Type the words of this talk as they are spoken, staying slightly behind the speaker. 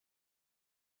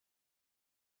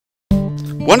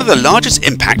One of the largest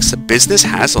impacts a business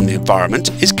has on the environment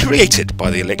is created by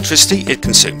the electricity it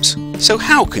consumes. So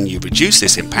how can you reduce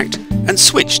this impact and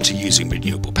switch to using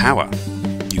renewable power?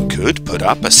 You could put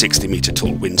up a 60-metre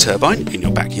tall wind turbine in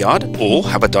your backyard or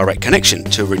have a direct connection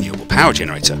to a renewable power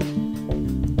generator.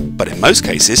 But in most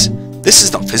cases, this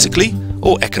is not physically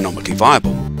or economically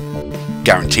viable.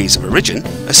 Guarantees of Origin,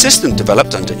 a system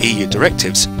developed under EU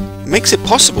directives, makes it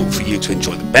possible for you to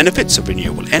enjoy the benefits of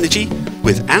renewable energy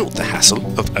without the hassle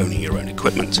of owning your own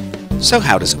equipment. So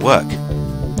how does it work?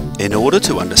 In order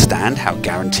to understand how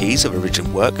Guarantees of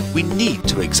Origin work, we need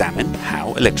to examine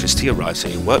how electricity arrives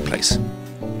at your workplace.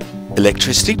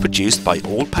 Electricity produced by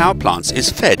all power plants is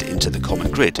fed into the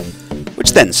common grid,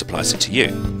 which then supplies it to you.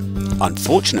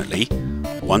 Unfortunately,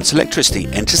 once electricity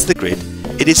enters the grid,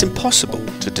 it is impossible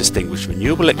to distinguish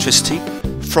renewable electricity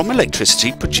from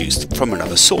electricity produced from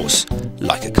another source,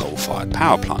 like a coal-fired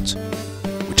power plant,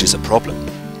 which is a problem,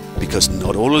 because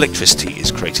not all electricity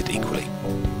is created equally.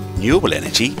 Renewable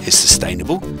energy is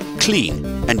sustainable, clean,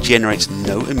 and generates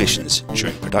no emissions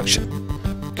during production.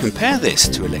 Compare this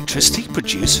to electricity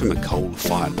produced from a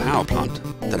coal-fired power plant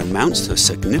that amounts to a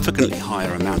significantly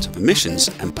higher amount of emissions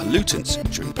and pollutants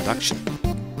during production.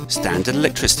 Standard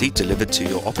electricity delivered to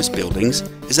your office buildings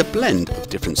is a blend of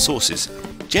different sources,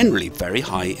 generally very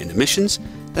high in emissions,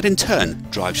 that in turn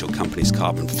drives your company's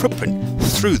carbon footprint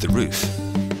through the roof.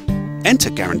 Enter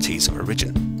Guarantees of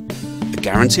Origin. A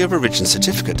Guarantee of Origin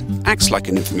certificate acts like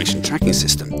an information tracking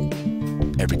system.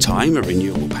 Every time a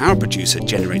renewable power producer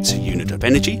generates a unit of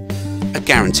energy, a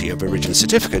Guarantee of Origin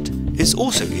certificate is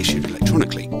also issued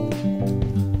electronically.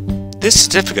 This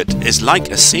certificate is like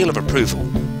a seal of approval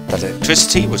that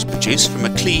electricity was produced from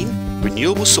a clean,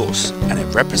 renewable source, and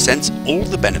it represents all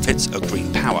the benefits of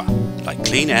green power, like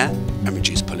clean air and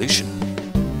reduced pollution.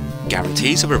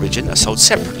 Guarantees of Origin are sold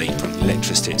separately from the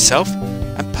electricity itself,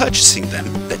 and purchasing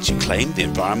them lets you claim the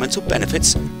environmental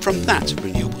benefits from that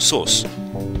renewable source.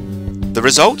 The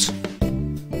result?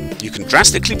 You can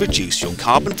drastically reduce your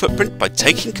carbon footprint by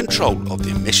taking control of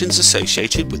the emissions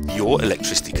associated with your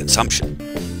electricity consumption.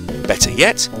 Better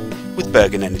yet, with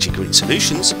Bergen Energy Green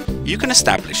Solutions, you can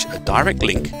establish a direct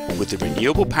link with the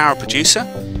renewable power producer,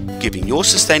 giving your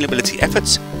sustainability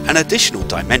efforts an additional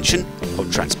dimension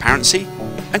of transparency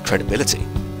and credibility.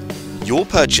 Your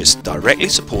purchase directly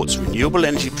supports renewable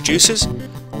energy producers,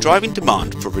 driving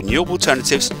demand for renewable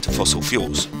alternatives to fossil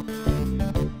fuels.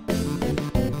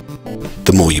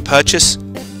 The more you purchase,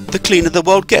 the cleaner the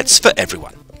world gets for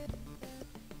everyone.